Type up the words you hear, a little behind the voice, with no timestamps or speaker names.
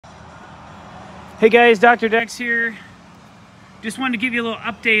Hey guys, Dr. Dex here. Just wanted to give you a little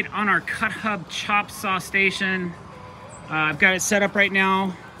update on our Cut Hub chop saw station. I've got it set up right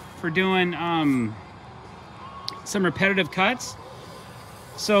now for doing some repetitive cuts.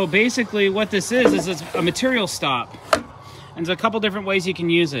 So basically what this is it's a material stop. And there's a couple different ways you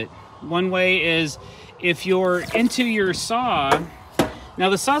can use it. One way is if you're into your saw, now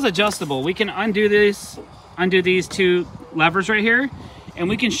the saw's adjustable. We can undo these two levers right here, and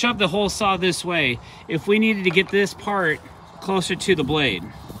we can shove the whole saw this way if we needed to get this part closer to the blade,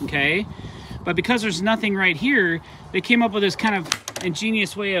 okay? But because there's nothing right here, they came up with this kind of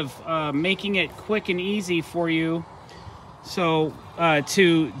ingenious way of making it quick and easy for you. So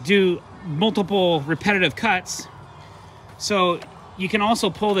to do multiple repetitive cuts. So you can also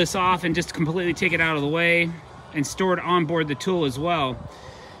pull this off and just completely take it out of the way and store it on board the tool as well.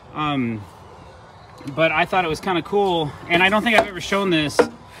 But I thought it was kind of cool, and I don't think I've ever shown this,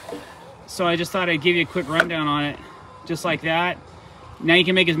 so I just thought I'd give you a quick rundown on it, just like that. Now you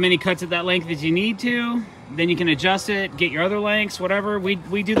can make as many cuts at that length as you need to, then you can adjust it, get your other lengths, whatever. We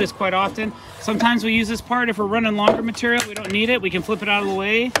do this quite often. Sometimes we use this part if we're running longer material, we don't need it, we can flip it out of the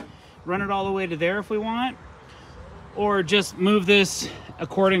way, run it all the way to there if we want, or just move this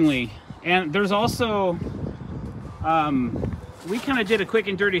accordingly. And there's also, we kind of did a quick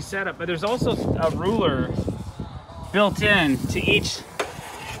and dirty setup, but there's also a ruler built in to each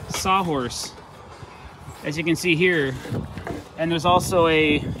sawhorse, as you can see here. And there's also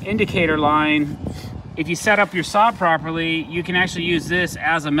a indicator line. If you set up your saw properly, you can actually use this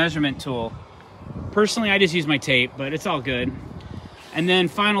as a measurement tool. Personally, I just use my tape, but it's all good. And then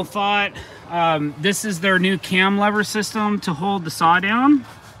final thought, this is their new cam lever system to hold the saw down.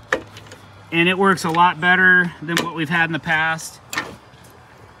 And it works a lot better than what we've had in the past.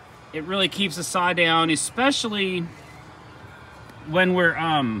 It really keeps the saw down, especially when we're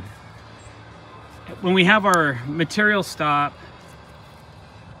when we have our material stop.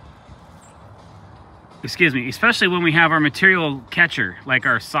 Excuse me, especially when we have our material catcher, like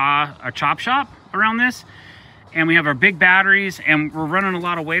our saw, our chop shop around this, and we have our big batteries, and we're running a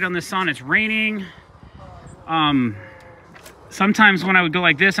lot of weight on this saw, and it's raining. Sometimes when I would go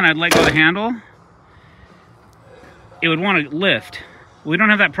like this and I'd let go of the handle, it would want to lift. We don't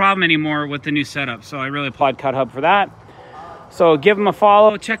have that problem anymore with the new setup, so I really applaud Cut Hub for that. So give them a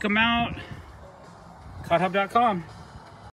follow, check them out, cuthub.com.